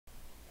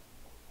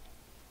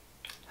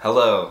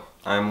Hello,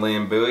 I'm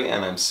Liam Bowie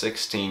and I'm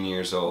 16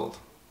 years old.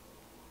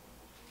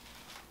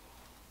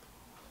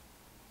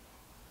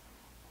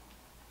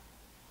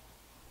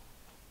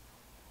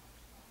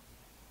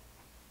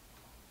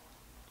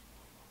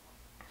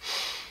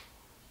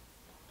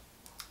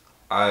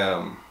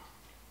 I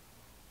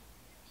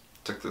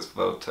took this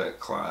Votech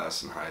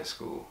class in high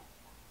school,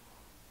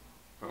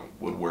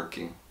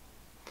 woodworking.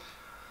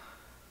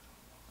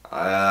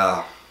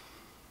 I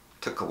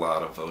took a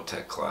lot of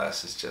Votech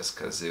classes just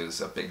because it was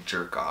a big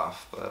jerk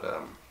off, but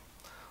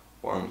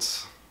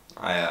once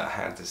I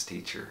had this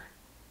teacher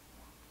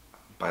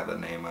by the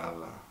name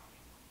of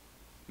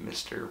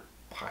Mr.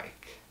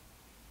 Pike.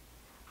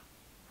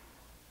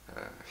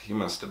 He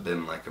must have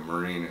been like a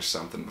Marine or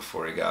something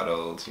before he got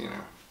old, you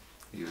know.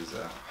 He was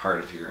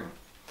hard of hearing.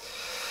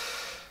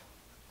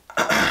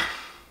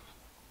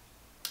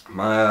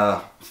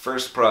 My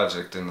first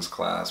project in this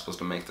class was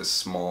to make this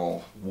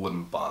small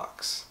wooden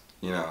box.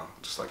 You know,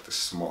 just like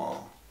this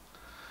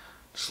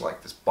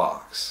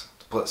box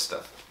to put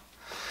stuff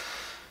in.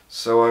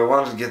 So I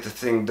wanted to get the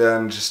thing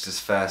done just as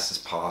fast as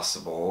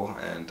possible,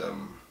 and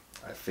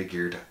I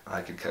figured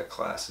I could cut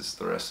classes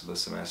the rest of the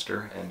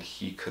semester and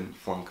he couldn't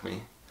flunk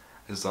me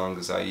as long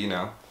as I,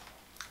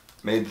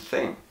 made the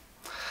thing.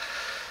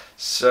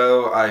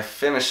 So I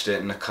finished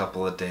it in a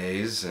couple of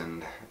days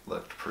and it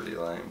looked pretty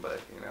lame,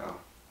 but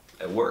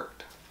it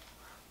worked.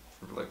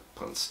 Like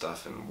putting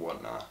stuff and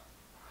whatnot.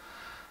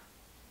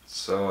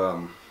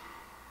 So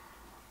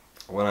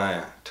when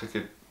I took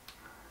it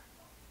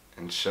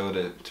and showed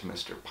it to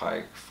Mr.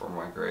 Pike for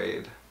my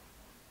grade,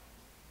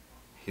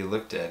 he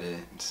looked at it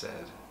and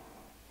said,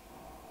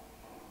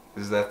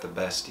 "Is that the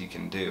best you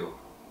can do?"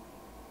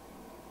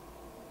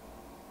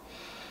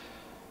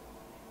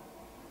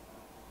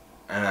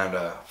 And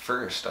at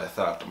first I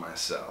thought to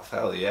myself,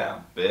 hell yeah,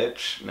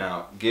 bitch.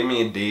 Now give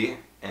me a D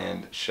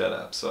and shut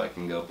up so I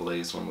can go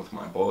blaze one with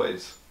my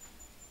boys.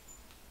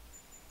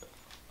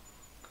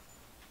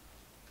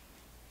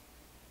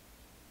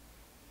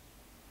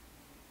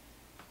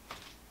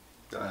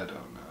 I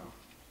don't know.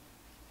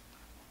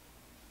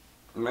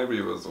 Maybe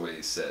it was the way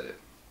he said it.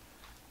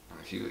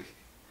 He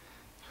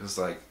was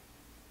like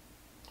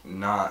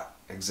not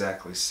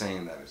exactly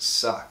saying that it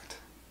sucked.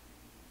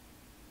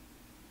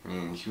 I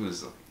mean, he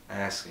was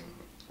asking,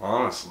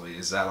 honestly,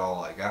 is that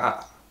all I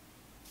got?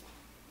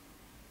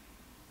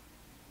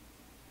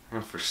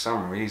 And for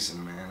some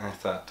reason, man, I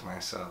thought to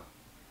myself,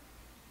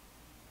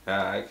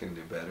 yeah, I can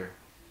do better.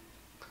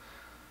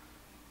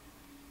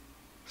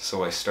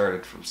 So I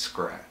started from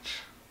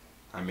scratch.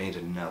 I made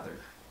another,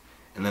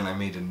 and then I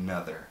made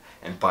another,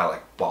 and by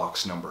like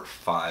box number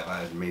 5,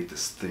 I had made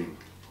this thing.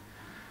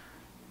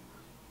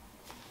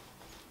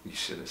 You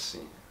should have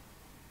seen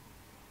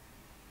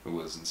it. It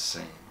was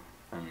insane.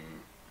 I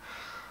mean,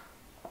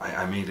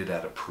 I made it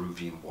out of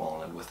Peruvian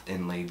walnut with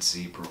inlaid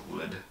zebra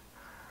wood.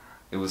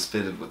 It was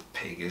fitted with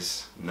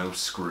Pegas, no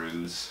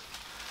screws.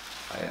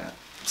 I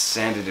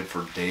sanded it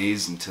for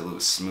days until it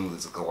was smooth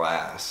as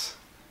glass.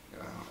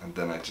 And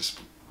then I just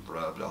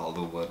rubbed all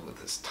the wood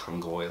with this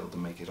tung oil to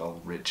make it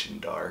all rich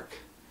and dark.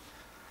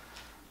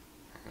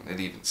 And it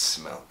even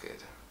smelled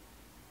good.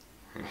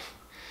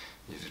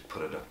 You just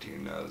put it up to your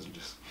nose and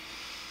just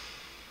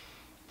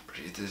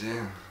breathe it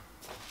in.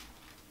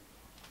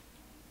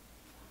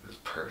 It was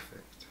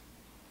perfect.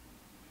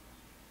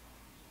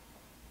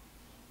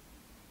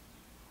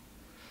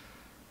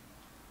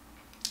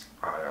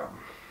 I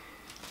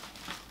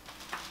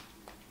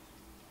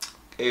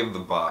gave the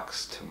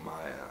box to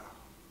my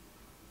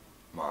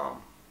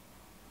mom.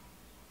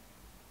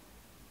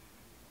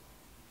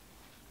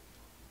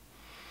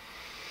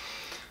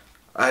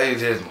 I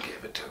didn't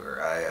give it to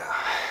her. I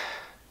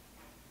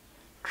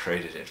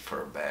traded it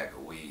for a bag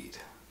of weed.